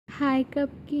Hi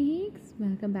cupcakes,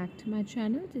 welcome back to my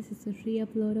channel. This is a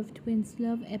re-upload of Twins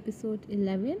Love episode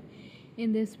 11.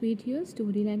 In this video,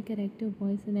 storyline, character,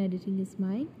 voice and editing is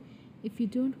mine. If you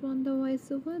don't want the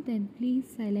voiceover, then please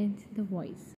silence the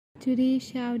voice. Today's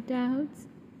shout outs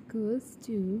goes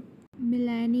to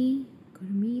Milani,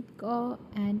 Gurmeet Kaur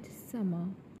and Summer,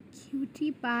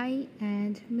 Cutie Pie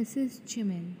and Mrs.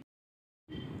 Jimin.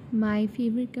 My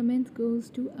favorite comments goes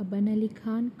to Aban Ali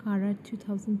Khan, Kara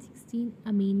 2016,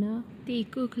 Amina,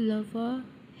 Taekook Lover,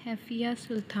 Hefia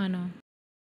Sultana.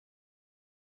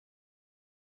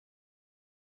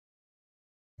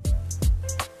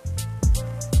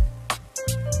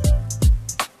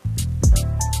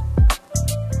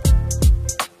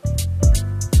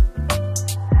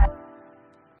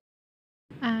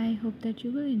 I hope that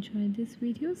you will enjoy this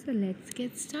video, so let's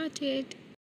get started.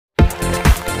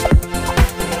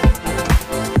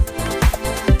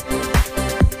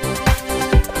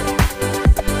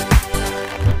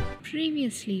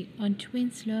 Previously on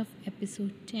Twins Love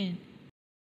episode 10.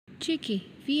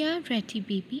 Chicky, we are ready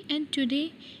baby and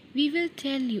today we will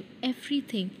tell you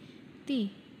everything.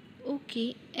 They,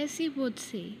 okay, as he would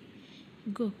say.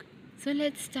 Gook, so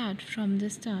let's start from the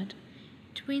start.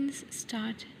 Twins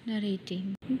start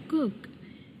narrating. Gook,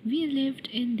 we lived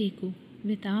in Taekook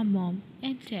with our mom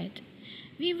and dad.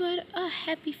 We were a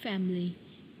happy family.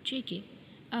 Chicky,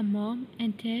 our mom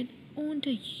and dad owned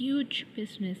a huge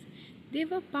business. They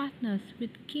were partners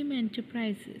with Kim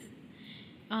Enterprises.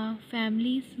 Our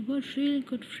families were real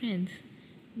good friends.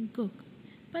 Gook.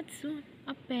 But soon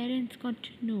our parents got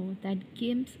to know that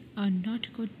Kims are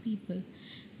not good people.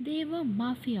 They were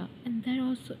mafia and they're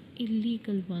also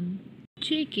illegal one.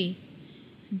 JK.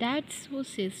 Dad's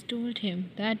sources told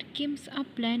him that Kims are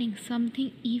planning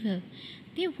something evil.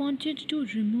 They wanted to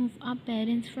remove our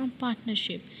parents from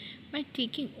partnership by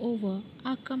taking over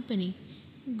our company.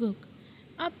 Gook.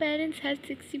 Our parents had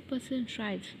 60%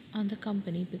 rights on the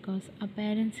company because our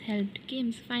parents helped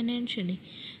Kims financially.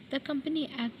 The company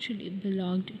actually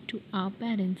belonged to our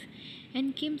parents,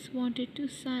 and Kims wanted to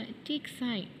take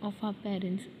sign of our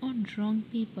parents on wrong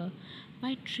paper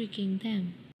by tricking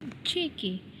them.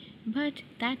 JK. But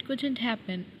that couldn't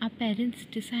happen. Our parents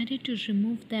decided to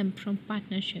remove them from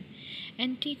partnership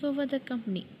and take over the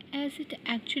company as it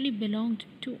actually belonged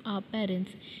to our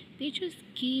parents. They just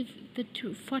gave the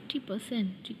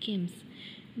 40% to Kim's.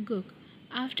 Gook.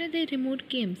 After they removed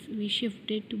Kim's, we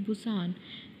shifted to Busan.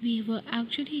 We were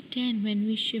actually 10 when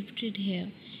we shifted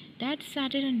here. Dad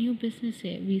started a new business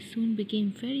here. We soon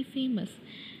became very famous.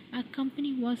 Our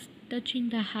company was touching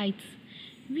the heights.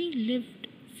 We lived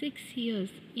 6 years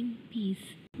in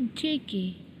peace.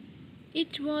 JK.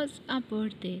 It was our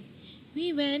birthday.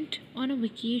 We went on a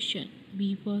vacation.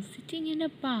 We were sitting in a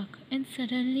park and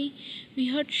suddenly we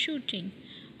heard shooting.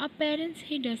 Our parents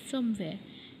hid us somewhere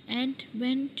and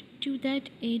went to that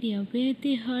area where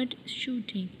they heard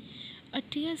shooting. A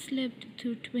tear slipped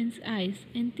through Twins' eyes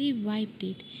and they wiped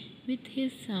it with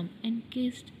his thumb and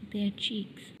kissed their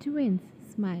cheeks. Twins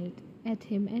smiled at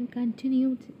him and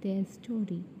continued their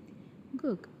story.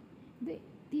 Gook,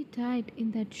 they died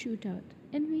in that shootout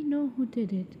and we know who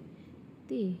did it.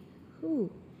 They, who?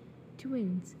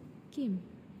 Twins, Kim,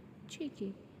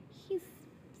 Chiki. He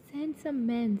sent some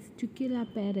men to kill our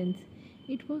parents.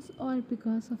 It was all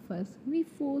because of us. We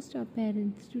forced our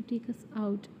parents to take us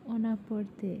out on our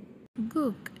birthday.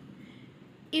 Gook,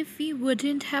 if we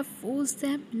wouldn't have forced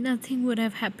them, nothing would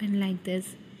have happened like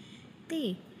this.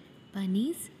 They,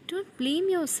 bunnies, don't blame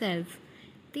yourself.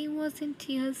 They was in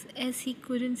tears as he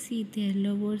couldn't see their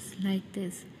lovers like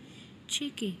this.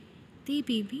 Chiki, they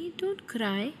baby, don't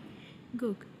cry.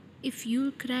 Gook, if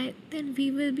you'll cry, then we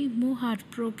will be more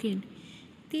heartbroken.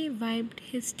 They wiped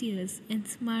his tears and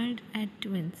smiled at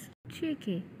Twins.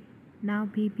 Chiki, now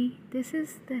baby, this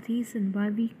is the reason why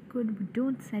we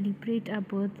don't celebrate our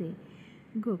birthday.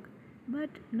 Gook, but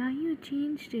now you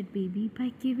changed it baby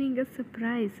by giving a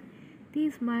surprise. He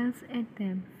smiles at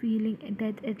them, feeling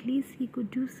that at least he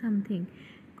could do something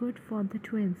good for the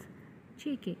twins.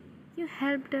 JK, you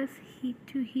helped us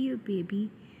to heal,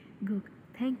 baby. Gook,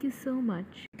 thank you so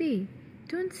much. They,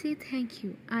 don't say thank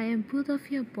you. I am both of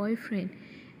your boyfriend,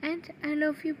 and I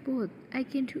love you both. I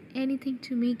can do anything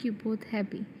to make you both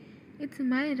happy. It's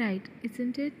my right,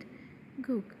 isn't it?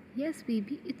 Gook, yes,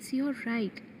 baby, it's your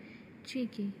right.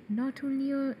 JK, not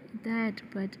only that,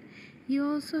 but you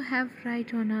also have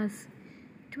right on us.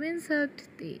 Twins hugged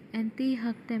they and they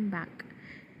hugged them back.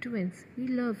 Twins, we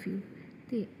love you.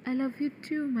 They, I love you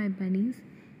too, my bunnies.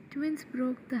 Twins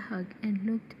broke the hug and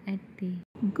looked at they.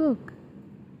 Gook.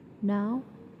 Now,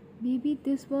 maybe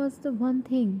this was the one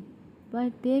thing,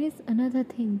 but there is another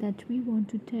thing that we want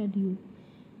to tell you.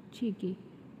 Chiki,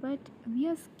 but we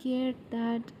are scared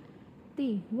that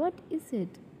they, what is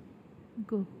it?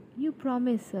 Go. You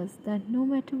promise us that no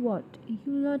matter what, you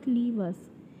will not leave us.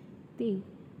 They,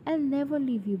 I'll never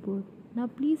leave you both. Now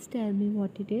please tell me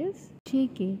what it is.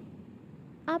 JK,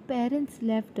 our parents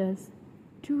left us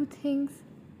two things.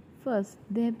 First,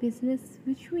 their business,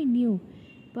 which we knew,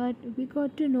 but we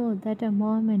got to know that our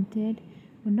mom and dad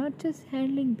were not just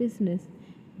handling business,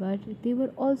 but they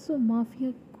were also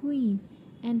mafia queen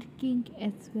and king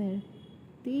as well.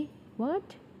 They,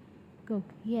 what? Cook,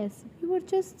 yes, we were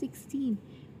just 16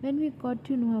 when we got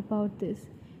to know about this,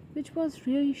 which was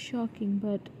really shocking,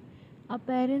 but our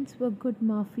parents were good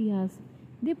mafias.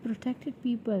 They protected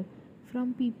people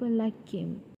from people like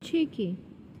Kim. JK,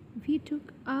 we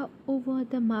took over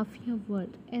the mafia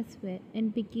world as well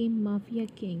and became mafia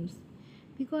kings.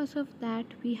 Because of that,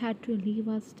 we had to leave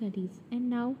our studies and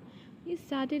now we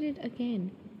started it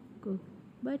again. Cook.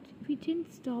 But we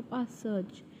didn't stop our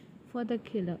search for the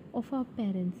killer of our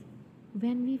parents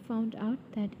when we found out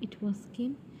that it was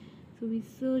Kim. So we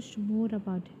searched more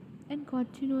about him and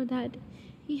got to know that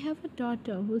he have a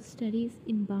daughter who studies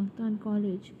in Bangtan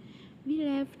College. We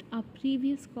left our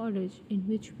previous college in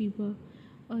which we were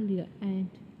earlier and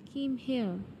came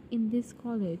here in this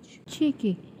college.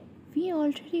 JK, we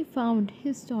already found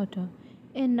his daughter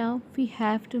and now we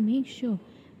have to make sure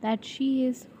that she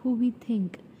is who we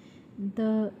think.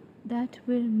 The that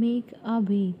will make our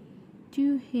way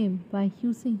to him by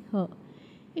using her.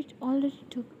 It already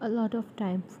took a lot of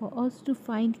time for us to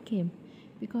find Kim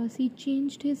because he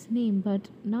changed his name, but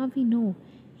now we know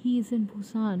he is in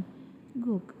Busan.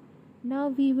 Gook. Now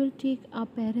we will take our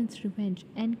parents' revenge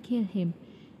and kill him.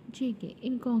 JK,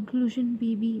 in conclusion,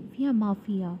 baby, we are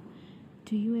mafia.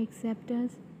 Do you accept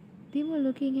us? They were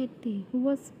looking at Tay, who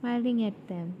was smiling at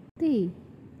them. Tay,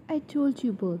 I told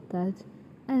you both that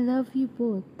I love you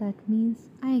both. That means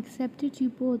I accepted you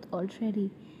both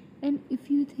already. And if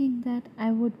you think that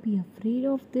I would be afraid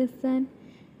of this, then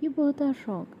you both are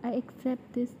wrong. I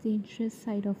accept this dangerous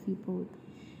side of you both.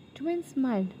 Twin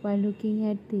smiled while looking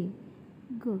at Tay.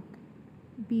 Good.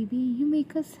 Baby, you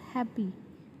make us happy.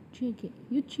 JK,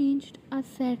 you changed our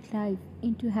sad life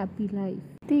into happy life.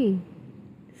 They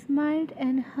smiled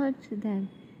and hugged them.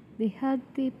 They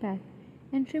hugged Tay back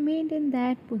and remained in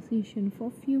that position for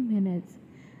a few minutes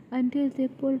until they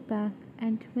pulled back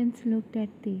and twins looked at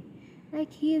Tay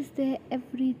like he is their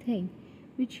everything,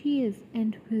 which he is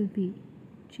and will be.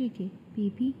 JK,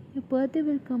 baby, your birthday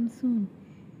will come soon.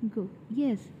 Go,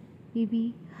 yes,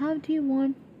 baby, how do you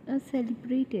want us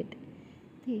celebrate it?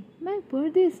 Hey, my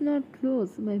birthday is not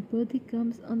close. My birthday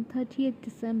comes on 30th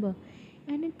December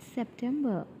and it's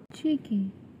September. JK,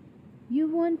 you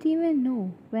won't even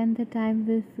know when the time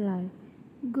will fly.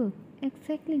 Good,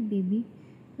 exactly, baby.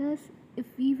 Thus, if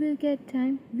we will get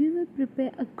time, we will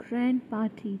prepare a grand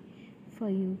party for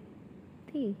you.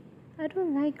 Hey, I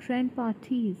don't like grand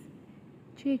parties.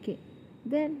 JK,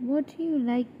 then what do you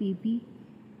like, baby?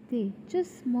 They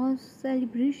just small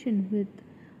celebration with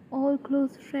all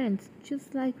close friends,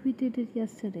 just like we did it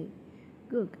yesterday.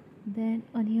 Good. Then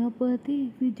on your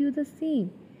birthday, we do the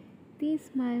same. They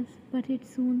smiles, but it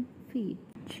soon fades.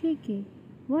 JK,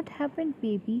 what happened,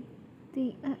 baby?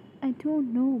 I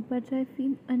don't know, but I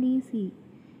feel uneasy.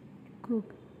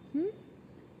 Cook,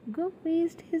 Gook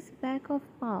raised his back of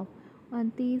palm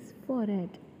on Tay's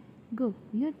forehead. Gook,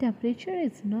 your temperature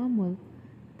is normal.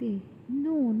 Tay,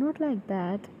 no, not like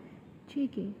that.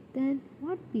 JK, then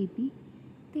what, baby?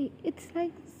 Tay, it's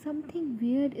like something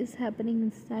weird is happening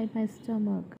inside my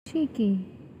stomach. JK,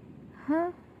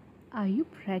 huh? Are you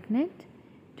pregnant?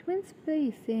 Twins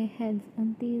placed their hands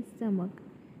on Tay's stomach.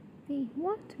 Tay,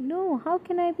 what? No, how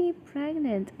can I be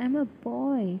pregnant? I'm a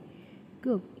boy.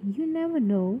 Gook, you never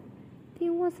know. Tay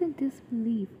was in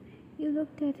disbelief. He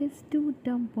looked at his two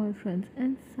dumb boyfriends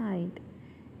and sighed.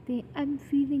 I'm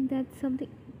feeling that something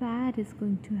bad is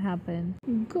going to happen.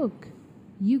 Gook,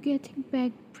 you getting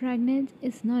pregnant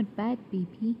is not bad,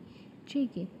 baby.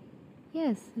 JK,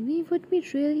 yes, we would be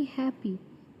really happy.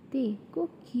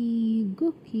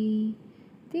 Gookie.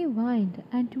 They whined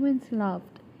and twins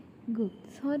laughed. Gook,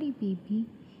 sorry, baby.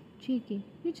 JK,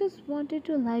 we just wanted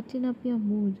to lighten up your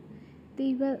mood.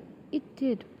 Well, it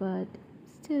did, but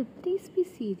still, please be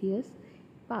serious.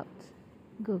 Pouts.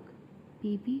 Gook,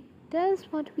 baby, tell us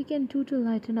what we can do to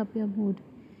lighten up your mood.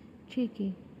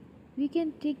 JK, we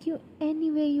can take you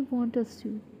anywhere you want us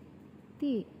to.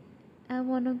 I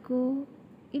wanna go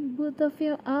in both of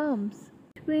your arms.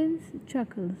 Twins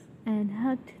chuckles and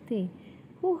hugged Tay,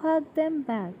 who hugged them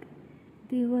back.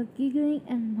 They were giggling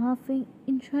and laughing,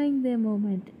 enjoying their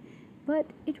moment, but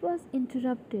it was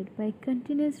interrupted by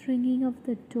continuous ringing of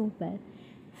the doorbell.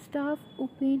 staff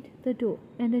opened the door,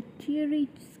 and a teary,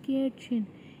 scared Chin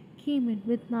came in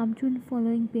with Namjoon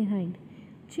following behind.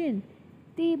 Chin,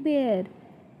 they bear.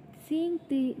 Seeing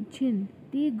the Chin,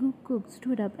 Taekook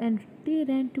stood up and they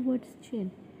ran towards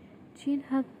Chin. Chin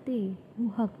hugged Tae, who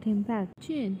hugged him back.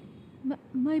 Chin,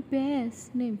 my bear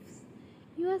sniffs.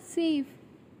 You are safe.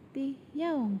 Tae,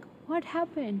 Young, what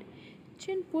happened?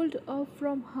 Chin pulled off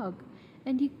from hug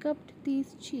and he cupped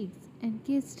Tae's cheeks and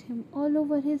kissed him all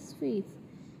over his face.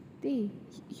 Tae,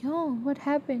 Young, what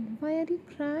happened? Why are you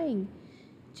crying?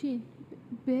 Chin,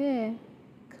 bear,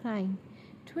 crying.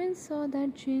 Twins saw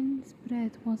that Jin's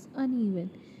breath was uneven.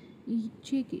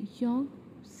 Jiggy, Young,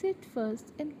 sit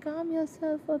first and calm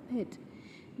yourself a bit.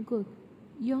 Gook,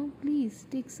 Young, please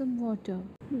take some water.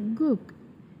 Gook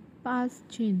passed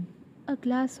Jin a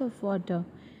glass of water,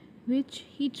 which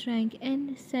he drank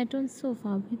and sat on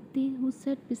sofa with Tae, who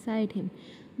sat beside him,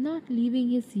 not leaving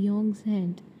his Young's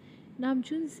hand.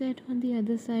 Namjoon sat on the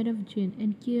other side of Jin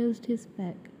and kissed his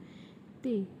back.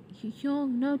 Tae,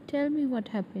 Young, now tell me what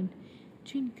happened.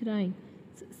 Jin crying.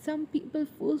 Some people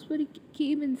forcefully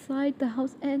came inside the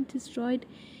house and destroyed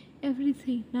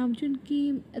everything. Namjoon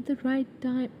came at the right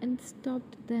time and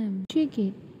stopped them.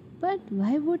 JK, but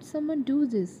why would someone do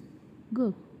this?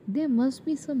 Gook, there must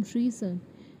be some reason.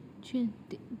 Jin,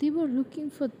 they were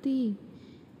looking for Tae.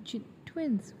 Jin,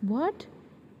 twins, what?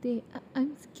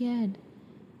 I'm scared.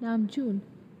 Namjoon,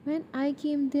 when I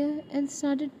came there and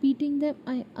started beating them,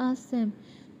 I asked them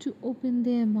to open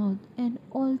their mouth, and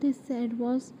all they said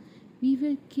was, "We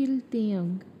will kill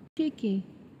Taeyang." JK,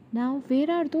 now where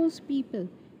are those people?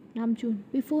 Namjoon,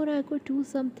 before I could do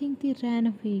something, they ran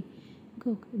away.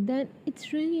 Gook, then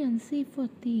it's really unsafe for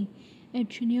Tae at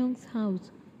Junyoung's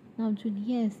house. Namjoon,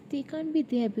 yes, they can't be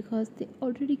there because they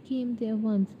already came there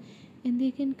once and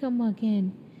they can come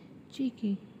again.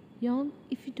 JK, Young,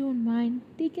 if you don't mind,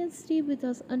 they can stay with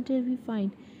us until we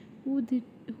find who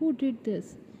did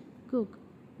this. Cook,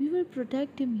 we will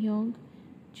protect him, Young.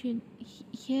 Jin,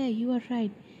 yeah, you are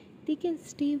right. They can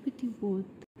stay with you both.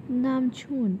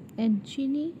 Namjoon and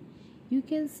Jinny, you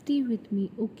can stay with me,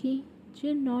 okay?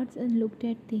 Jin nods and looked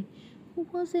at Tae, who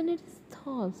was in his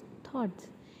thoughts,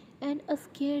 and a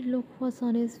scared look was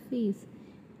on his face.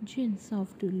 Jin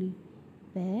softly,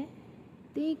 where?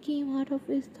 They came out of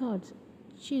his thoughts.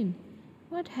 Jin,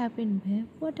 what happened, Bear?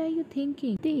 What are you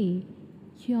thinking? They,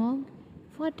 Young,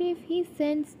 what if he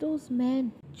sends those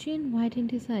men? Jin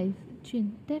widened his eyes.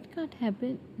 Jin, that can't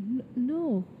happen.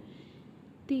 No.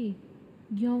 They,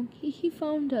 Young, he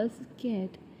found us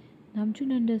scared.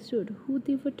 Namjoon understood who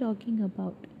they were talking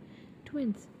about.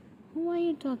 Twins, who are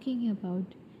you talking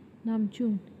about?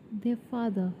 Namjoon, their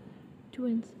father.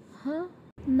 Twins, huh?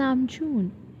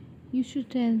 Namjoon, you should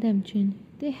tell them, Jin.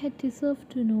 They had deserved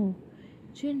to know.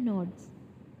 Jin nods.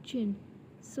 Jin,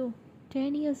 so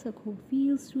 10 years ago we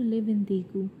used to live in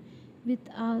Daegu with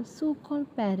our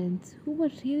so-called parents who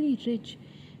were really rich,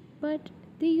 but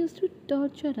they used to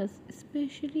torture us,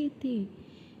 especially they.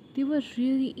 They were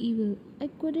really evil. I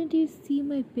couldn't even see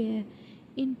my bear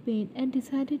in pain and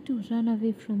decided to run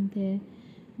away from there.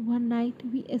 One night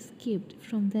we escaped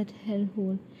from that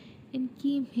hellhole and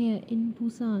came here in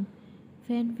Busan.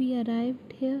 When we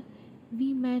arrived here,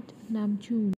 we met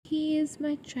Namjoon. He is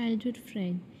my childhood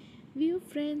friend. We were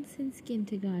friends since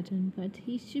kindergarten, but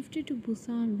he shifted to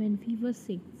Busan when we were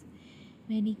 6.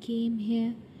 When he came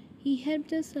here, he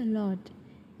helped us a lot,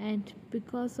 and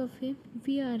because of him,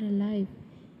 we are alive.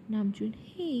 Namjoon,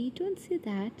 hey, don't say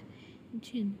that.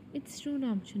 Jin, it's true,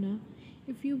 Namjoona.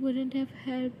 If you wouldn't have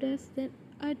helped us, then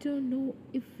I don't know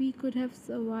if we could have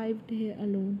survived here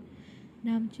alone.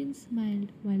 Namjoon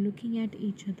smiled while looking at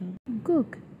each other.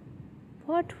 Gook,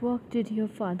 what work did your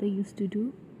father used to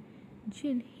do?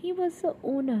 Jin, he was the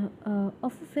owner of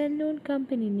a well-known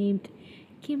company named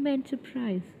Kim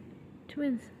Enterprise.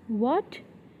 Twins, what?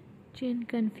 Jin,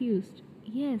 confused.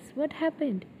 Yes, what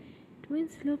happened?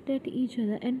 Twins looked at each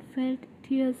other and felt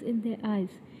tears in their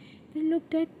eyes. They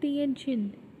looked at Tae and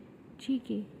Jin.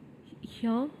 GK,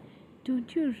 Young,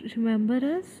 don't you remember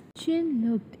us? Jin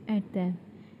looked at them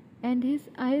and his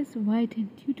eyes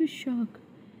widened due to shock.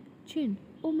 Jin,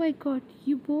 oh my god,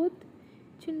 you both?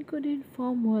 Jin couldn't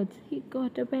form words. He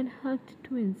got up and hugged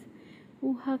Twins,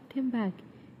 who hugged him back.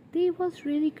 They was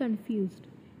really confused.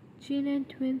 Jin and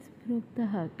Twins broke the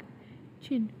hug.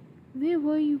 Jin, where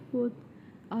were you both?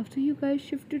 After you guys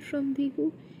shifted from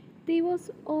Daegu, they was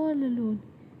all alone.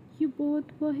 You both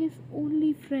were his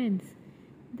only friends.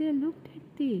 They looked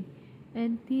at Tae,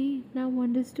 and they now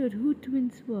understood who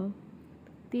Twins were.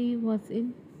 Tae was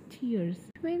in tears.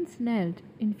 Twins knelt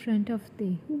in front of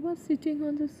Tae, who was sitting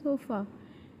on the sofa.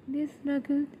 They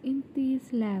snuggled in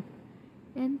Tae's lap,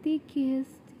 and they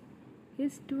kissed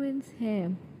his twins'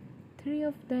 hair. Three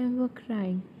of them were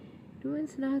crying.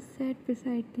 Twins now sat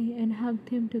beside Tay and hugged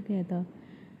him together,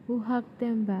 who hugged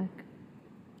them back.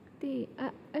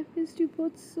 I missed you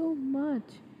both so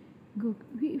much. Gook,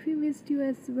 we missed you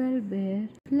as well, Bear.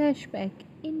 Flashback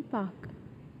in park.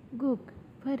 Gook,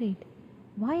 worried.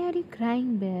 Why are you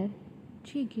crying, Bear?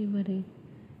 Cheeky, worried.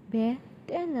 Bear,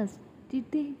 tell us,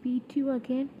 did they beat you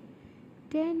again?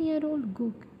 10-year-old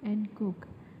Gook and Gook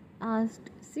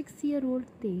asked 6-year-old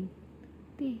Tay.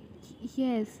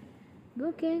 Yes.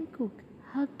 Gook and Gook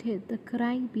hugged the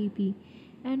crying baby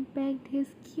and pecked his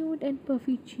cute and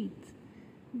puffy cheeks.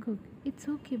 Gook, it's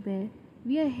okay, Bear.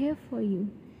 We are here for you.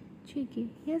 Cheeky,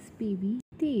 yes, baby.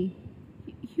 Tay,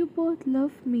 you both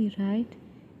love me, right?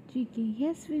 Cheeky,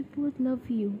 yes, we both love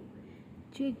you.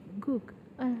 Gook,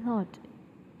 a lot.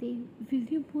 Tay, will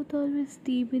you both always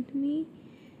stay with me?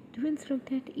 Twins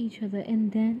looked at each other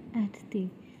and then at Tay.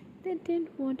 They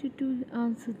didn't want to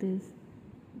answer this.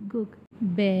 Gook,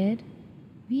 Bear,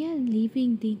 we are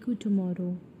leaving Deku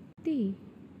tomorrow. Tay,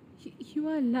 you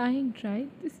are lying, right?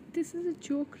 This is a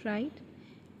joke, right?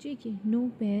 JK,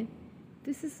 no, Bear,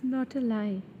 this is not a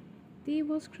lie. They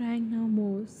was crying now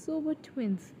more, so were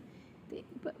twins.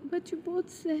 But you both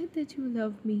said that you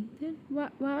love me. Then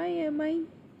why am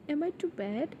I too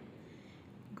bad?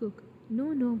 Cook,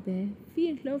 no, Bear.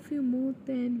 We love you more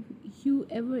than you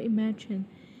ever imagined.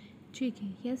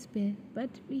 JK, yes, Bear, but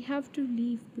we have to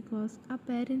leave because our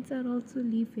parents are also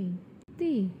leaving.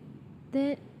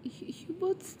 Then you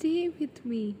both stay with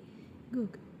me.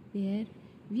 Gook, Bear,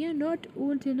 we are not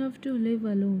old enough to live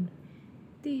alone.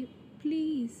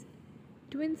 Please.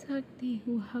 Twins hugged Tay,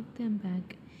 who hugged them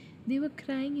back. They were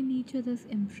crying in each other's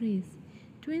embrace.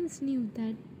 Twins knew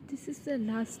that this is the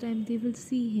last time they will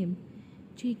see him.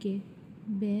 JK,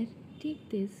 Bear, take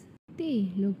this.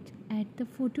 Tay looked at the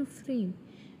photo frame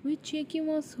which JK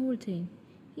was holding.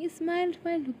 He smiled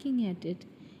while looking at it.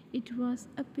 It was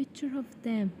a picture of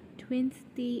them, twins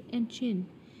Tay and Chin.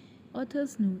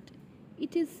 Author's note.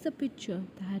 It is the picture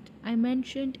that I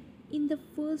mentioned in the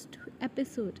first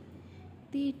episode.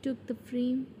 They took the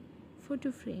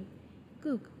photo frame.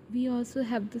 Cook, we also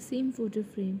have the same photo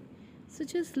frame. So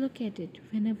just look at it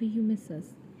whenever you miss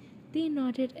us. They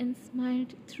nodded and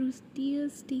smiled through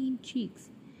tear-stained cheeks.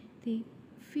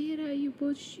 Where are you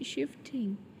both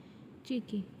shifting?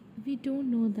 JK, we don't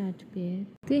know that, Bear.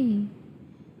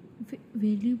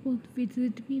 Will you both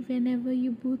visit me whenever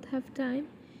you both have time?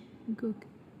 Gook,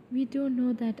 we don't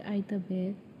know that either,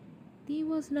 Bear. He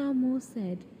was now more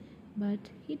sad, but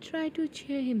he tried to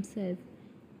cheer himself.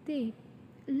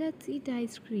 Let's eat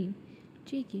ice cream.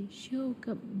 JK, sure,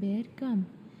 Bear, come.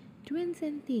 Twins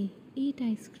and they ate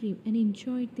ice cream and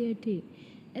enjoyed their day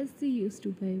as they used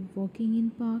to by walking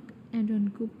in park and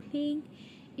on playing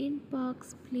in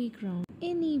park's playground.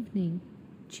 In evening,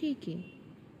 JK,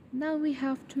 now we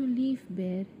have to leave,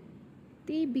 Bear.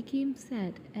 They became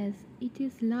sad as it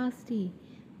is last day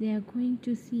they are going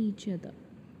to see each other.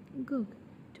 Gook,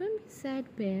 don't be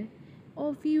sad, Bear,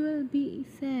 or we will be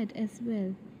sad as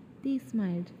well. They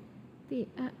smiled.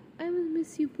 I will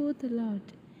miss you both a lot.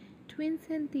 Twins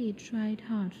and they tried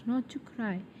hard not to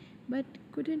cry, but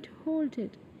couldn't hold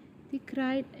it. They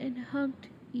cried and hugged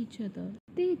each other.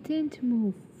 They didn't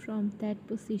move from that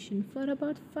position for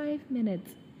about 5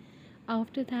 minutes.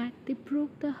 After that, they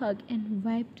broke the hug and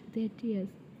wiped their tears.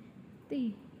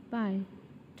 Bye.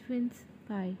 Twins,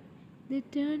 bye. They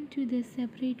turned to their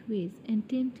separate ways and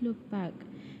didn't look back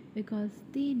because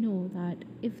they know that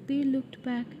if they looked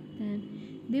back,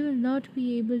 then they will not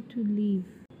be able to leave.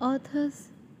 Author's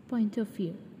point of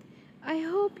view. I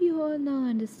hope you all now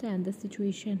understand the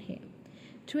situation here.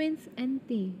 Twins and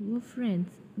they were friends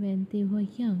when they were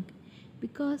young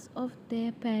because of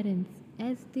their parents,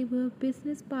 as they were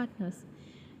business partners.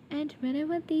 And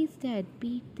whenever Tay's dad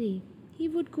beat Tay, he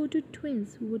would go to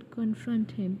twins who would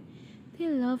confront him. They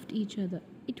loved each other.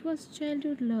 It was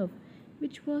childhood love,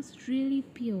 which was really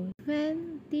pure.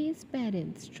 When Tay's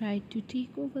parents tried to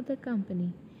take over the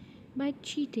company by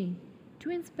cheating,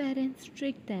 twins' parents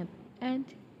tricked them and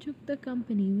took the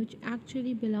company which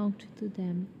actually belonged to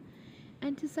them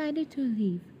and decided to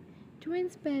leave.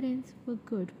 Twins' parents were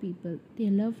good people. They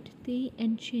loved Tay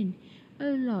and Chin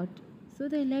a lot, so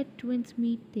they let twins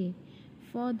meet Tay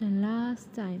for the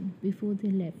last time before they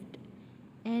left.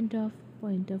 End of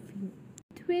point of view.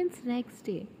 Twins next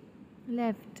day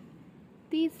left.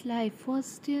 Tay's life was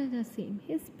still the same.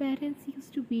 His parents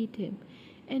used to beat him,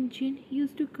 and Jin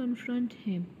used to confront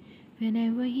him.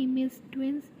 Whenever he missed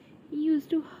twins, he used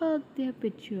to hug their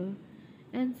picture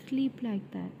and sleep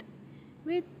like that.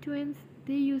 With twins,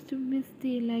 they used to miss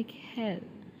Tay like hell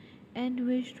and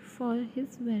wished for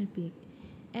his well-being.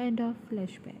 End of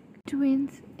flashback.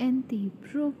 Twins and they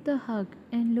broke the hug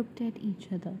and looked at each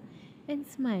other and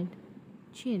smiled.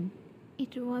 Chin,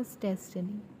 it was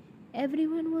destiny.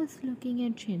 Everyone was looking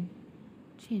at Chin.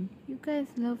 Chin, you guys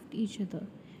loved each other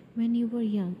when you were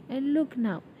young, and look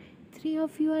now, three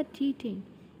of you are dating.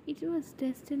 It was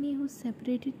destiny who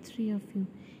separated three of you,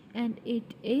 and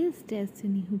it is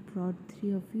destiny who brought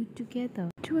three of you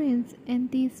together. Twins,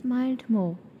 and they smiled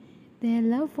more. Their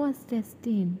love was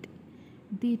destined.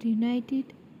 They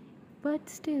reunited, but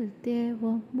still there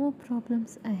were more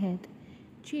problems ahead.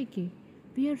 JK,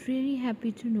 we are really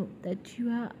happy to know that you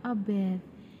are a bear.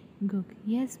 Gook,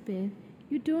 yes, bear.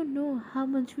 You don't know how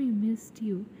much we missed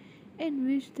you and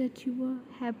wish that you were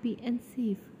happy and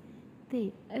safe.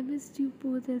 They, I missed you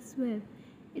both as well.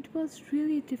 It was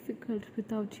really difficult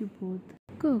without you both.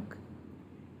 Cook,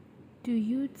 do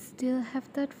you still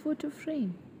have that photo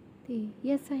frame? They,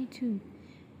 yes, I do.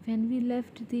 When we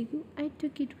left Daegu, I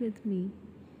took it with me.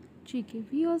 JK,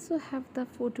 we also have the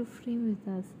photo frame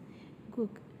with us.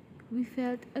 Cook, we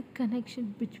felt a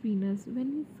connection between us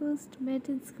when we first met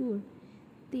in school.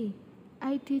 They,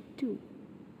 I did too.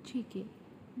 JK,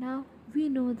 now we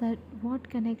know that what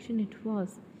connection it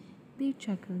was. They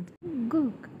chuckled.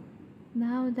 Gook,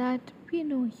 now that we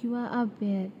know you are a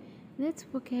bear, let's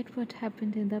forget what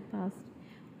happened in the past.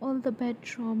 All the bad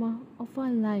trauma of our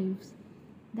lives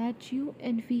that you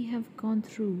and we have gone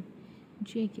through.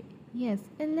 JK, yes,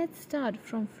 and let's start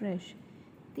from fresh.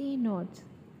 They nods.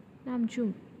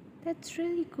 Namjoon, that's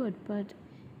really good, but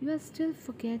you are still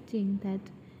forgetting that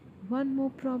one more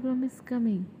problem is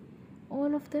coming.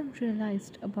 All of them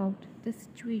realized about the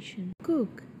situation.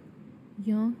 Cook,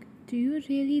 Young, do you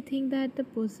really think that the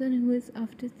person who is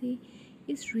after thee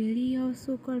is really your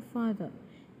so called father?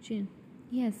 Jin,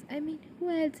 yes, I mean, who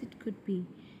else it could be?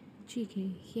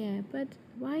 JK, yeah, but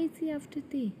why is he after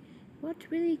thee? What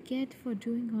will he get for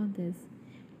doing all this?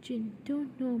 Jin,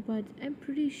 don't know, but I'm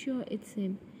pretty sure it's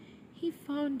him. He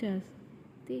found us.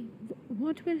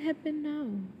 What will happen now?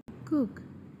 Cook,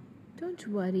 don't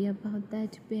worry about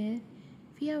that, bear.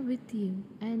 We are with you,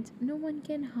 and no one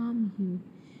can harm you.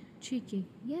 Chicky,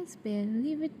 yes, bear,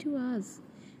 leave it to us.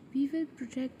 We will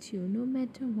protect you no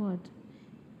matter what.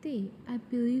 I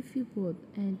believe you both,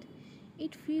 and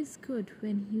it feels good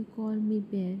when you call me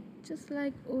bear, just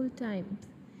like old times.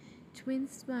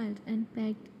 Twins smiled and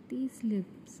pecked these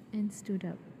lips and stood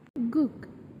up. Gook,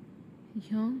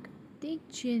 Young,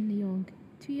 take Jin Young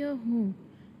to your home,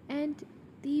 and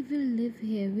they will live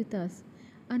here with us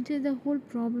until the whole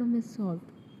problem is solved.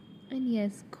 And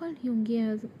yes, call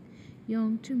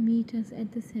Young to meet us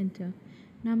at the center.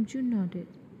 Namjoon nodded.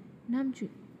 Namjoon,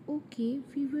 okay,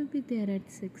 we will be there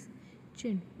at 6.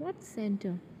 Jin, what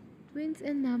center? Twins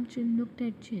and Namjoon looked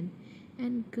at Jin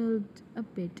and gulped a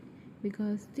bit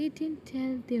because they didn't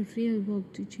tell their real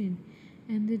work to Jin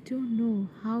and they don't know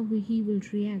how he will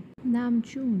react.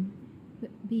 Namjoon,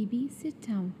 baby, sit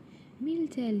down. We'll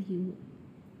tell you.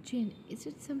 Jin, is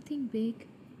it something big?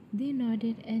 They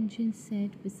nodded and Jin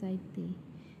sat beside them.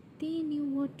 They knew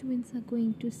what twins are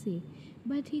going to say,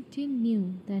 but he didn't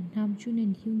know that Namjoon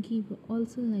and Yoongi were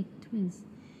also like twins.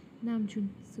 Namjoon,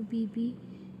 so baby,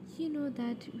 you know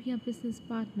that we are business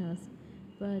partners,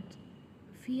 but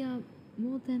we are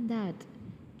more than that.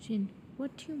 Jin,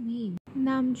 what do you mean?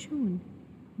 Namjoon,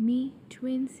 me,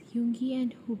 twins, Yoongi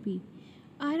and Hubi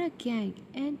are a gang,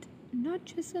 and not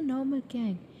just a normal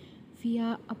gang. We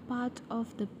are a part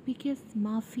of the biggest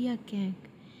mafia gang,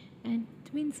 and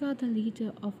twins are the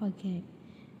leader of our gang.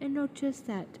 And not just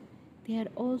that, they are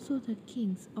also the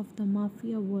kings of the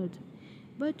mafia world.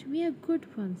 But we are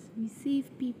good ones. We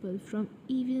save people from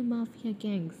evil mafia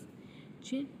gangs.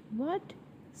 Jin, what?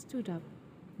 Stood up.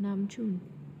 Namjoon,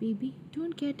 baby,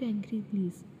 don't get angry,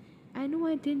 please. I know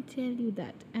I didn't tell you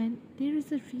that, and there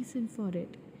is a reason for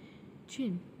it.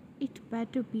 Jin, it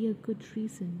better be a good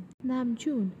reason.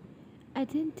 Namjoon, I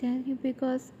didn't tell you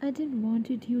because I didn't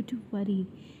wanted you to worry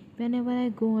whenever I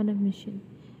go on a mission.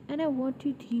 And I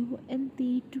wanted you and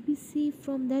they to be safe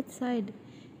from that side.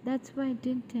 That's why I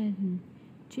didn't tell him.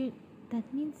 Jin,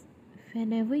 that means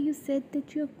whenever you said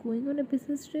that you're going on a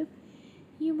business trip,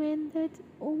 you meant that,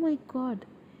 oh my god.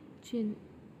 Jin,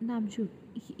 Namjoon,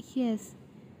 yes.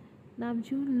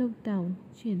 Namjoon looked down.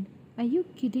 Jin, are you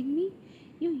kidding me?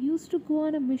 You used to go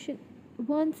on a mission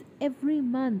once every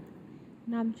month.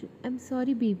 Namjoon, I'm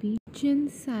sorry, baby. Jin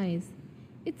sighs.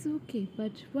 It's okay,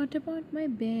 but what about my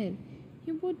bear?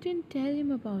 You both didn't tell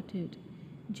him about it.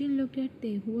 Jin looked at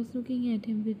Tae, who was looking at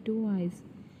him with two eyes.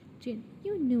 Jin,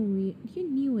 you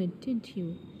knew it, didn't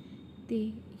you?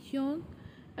 Tae, Young,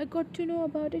 I got to know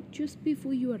about it just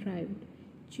before you arrived.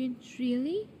 Jin,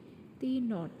 really? Tae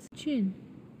nods. Jin,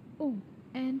 oh,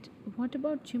 And what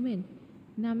about Jimin?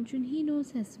 Namjoon he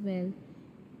knows as well.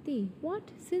 They,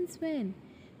 what? Since when?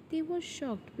 They were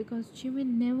shocked because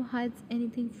Jimin never hides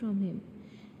anything from him.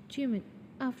 Jimin,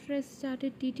 after I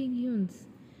started dating Yuns,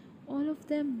 all of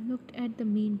them looked at the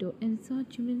main door and saw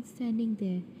Jimin standing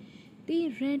there.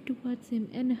 They ran towards him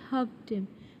and hugged him,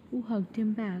 who hugged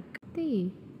him back.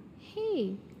 They,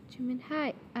 hey, Jimin,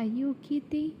 hi, are you okay,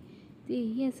 They,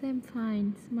 yes, I'm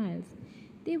fine, smiles.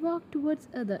 They walked towards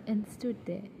other and stood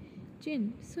there.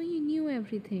 Jin, so you knew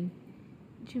everything.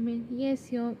 Jimin,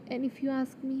 yes, Young, and if you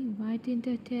ask me why didn't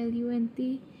I tell you and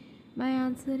my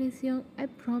answer is Young, I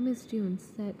promised you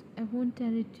that I won't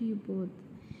tell it to you both.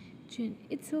 Jin,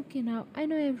 it's okay now, I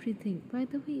know everything. By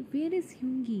the way, where is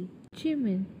Yoongi?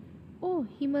 Jimin, oh,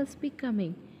 he must be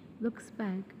coming. Looks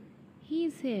back. He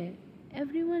is here.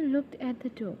 Everyone looked at the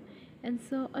door and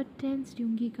saw a tense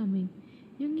Yoongi coming.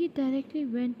 Yoongi directly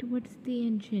went towards Tae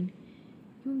and Jin.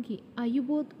 Yoongi, are you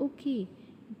both okay?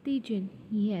 Tae-jin,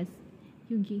 yes.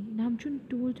 Yoongi, Namjoon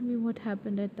told me what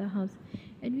happened at the house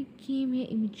and we came here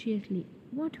immediately.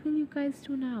 What will you guys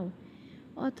do now?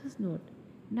 Author's note.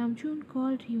 Namjoon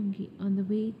called Yoongi on the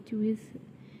way to his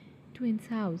twins'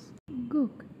 house.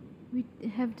 Gook, we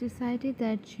have decided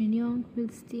that Jin Young will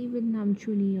stay with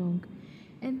Namjoon Young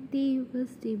and they will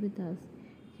stay with us.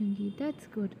 Yoongi, that's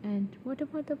good. And what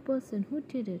about the person who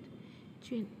did it?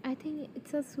 Jin, I think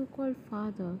it's a so-called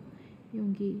father.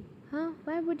 Yoongi, huh?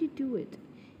 Why would he do it?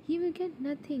 He will get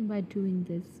nothing by doing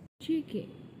this. JK,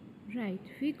 right,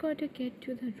 we gotta get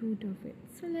to the root of it.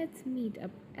 So let's meet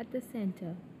up at the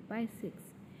center by 6.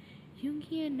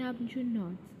 Yoongi and Namjoon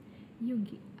nods.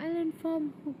 Yoongi, I'll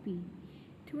inform Hoopy.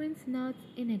 Twins nods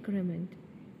in agreement.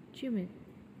 Jimin,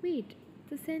 wait,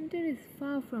 the center is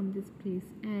far from this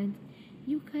place and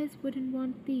you guys wouldn't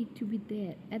want T to be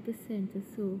there at the center,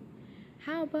 so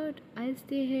how about I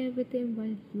stay here with him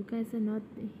while you guys are not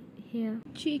here?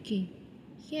 Cheeky.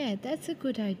 Yeah, that's a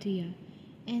good idea.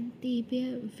 And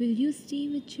Bear, will you stay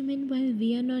with Jimin while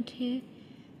we are not here?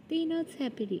 They nods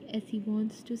happily as he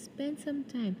wants to spend some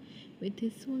time with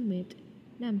his soulmate.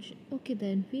 Namjoon, okay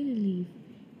then, we'll leave.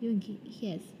 Yoongi,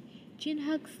 yes. Jin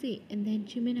hugs Tae and then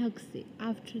Jimin hugs Tae.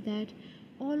 After that,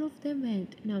 all of them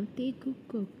went. Now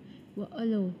Taekook were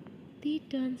alone. Tae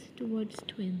turns towards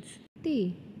twins.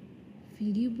 Tae,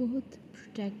 will you both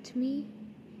protect me?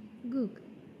 Gook,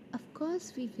 of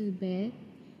course we will, Bear.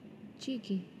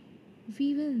 Cheeky,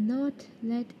 we will not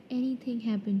let anything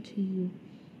happen to you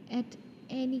at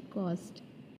any cost.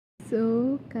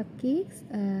 So, cupcakes,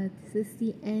 this is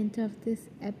the end of this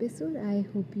episode. I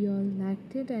hope you all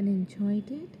liked it and enjoyed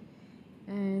it.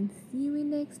 And see you in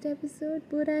next episode.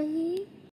 Burahi.